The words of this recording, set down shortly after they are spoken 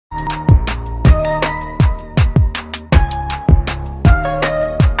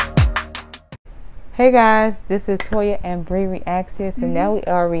Hey guys, this is Toya and BRE Reacts here, so now we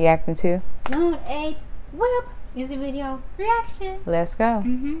are reacting to LUN8 Whip music video reaction. Let's go.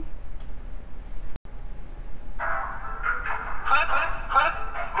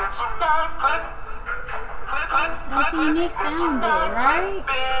 That's a unique sound bit, right?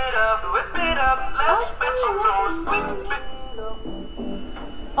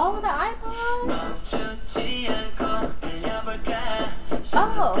 Oh, the iPod?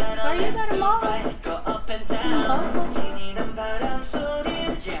 Oh, so you got them all?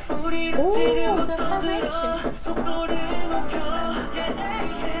 Ooh, the formation.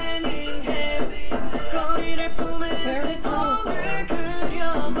 Very colorful.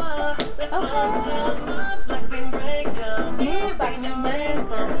 Okay. Move like a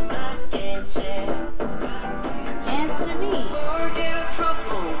breaker. Answer the beat.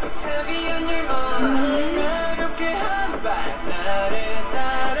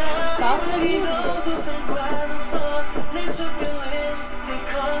 Soft and music.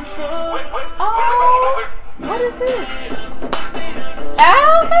 Oh, what is this?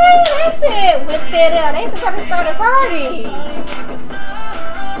 Okay, that's it. Whip it up. They supposed to start a party.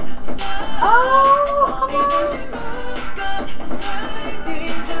 Oh, come on.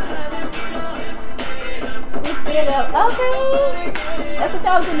 Whip it up. Okay. That's what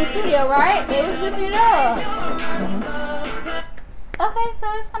y'all was in the studio, right? They was whipping it up. Okay, so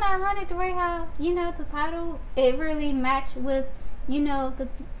it's kind of ironic the way how, you know, the title, it really matched with, you know, the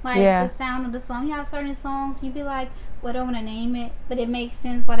sound of the song. You have certain songs, you be like, well, I don't want to name it, but it makes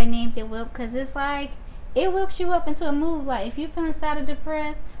sense why they named it Whip, because it's like, it whips you up into a mood. Like, if you're feeling sad or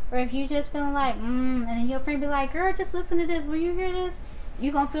depressed, or if you're just feeling like, and then your friend be like, girl, just listen to this. When you hear this,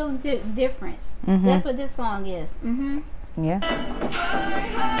 you're going to feel the difference. That's what this song is. Yeah.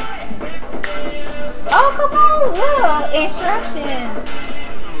 Oh, come on, look, instructions.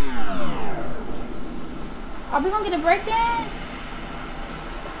 Are we gonna get a breakdance?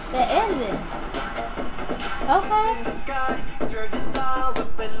 The editing. Okay.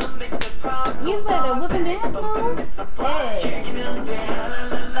 You better whip and dance move. Hey.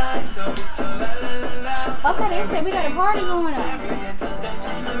 Okay, they said we got a party going on.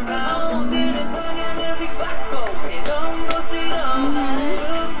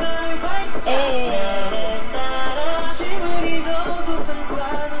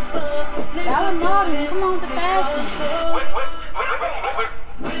 Y'all are modern. Come on with the fashion.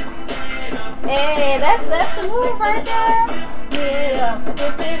 Hey, that's the move right there.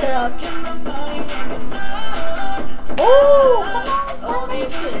 Whip it up. Ooh, come on,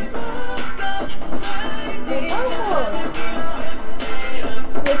 formation.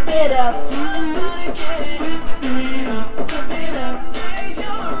 Whip it up.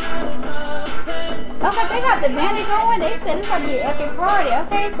 Okay, they got the bandit going. They said it's gonna be an epic party.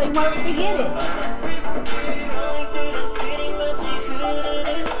 Okay, so you won't forget it.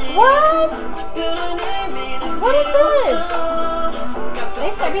 What? What is this?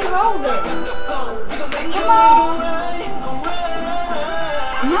 They said we rolled it. Come on.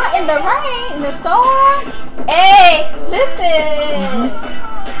 Not in the rain, in the storm. Hey, listen.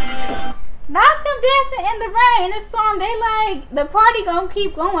 Not them dancing in the rain, in the storm. They like, the party gonna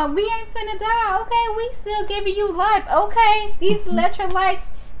keep going. We ain't finna die, okay? We still giving you life, okay? These electrolytes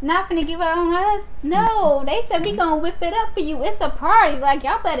not finna give up on us. No, they said we gonna whip it up for you. It's a party. Like,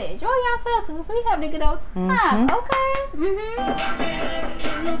 y'all better enjoy yourselves because we having a good old time, okay?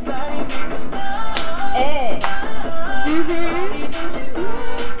 Hey.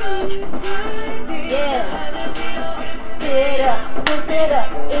 Yeah. Whip it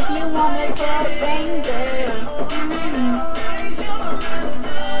up, if you wanna tell bang girl.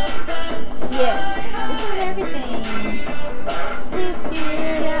 Yes, this is everything. Whip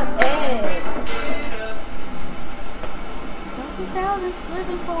it up, hey. So 2000's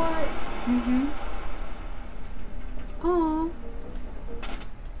living for it. Oh.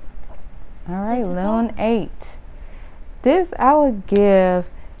 Alright, LUN8. This I would give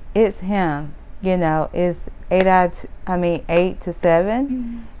It's Him. You know, it's 8 to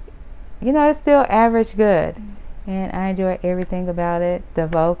 7. You know, it's still average good. And I enjoy everything about it. The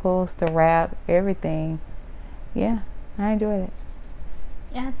vocals, the rap, everything. Yeah, I enjoyed it.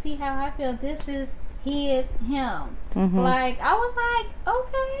 Yeah, see how I feel. This is He Is Him. Like, I was like,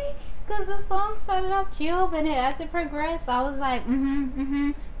 okay. Because the song started off chill, but then as it progressed, I was like,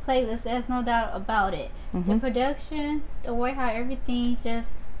 playlist, there's no doubt about it. The production, the way how everything just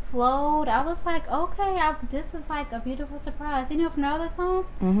flowed, I was like, okay, this is like a beautiful surprise, you know, from the other songs.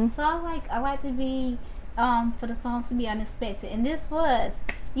 So I like to be for the songs to be unexpected, and this was,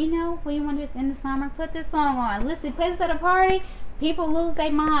 you know, when you want to just end the summer, put this song on, listen, play this at a party, people lose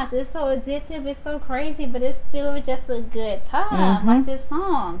their minds. It's so addictive, it's so crazy, but it's still just a good time. Like this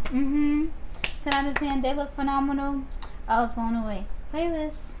song. 10 out of 10. They look phenomenal. I was blown away.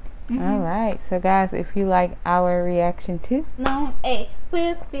 Playlist. Alright, so guys, if you like our reaction to LUN8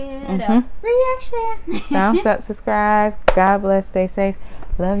 with it up reaction. thumbs up, subscribe. God bless, stay safe,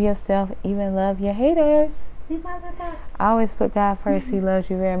 love yourself, even love your haters. Leave us with us. Always put God first. He loves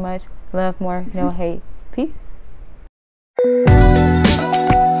you very much. Love more, no hate. Peace.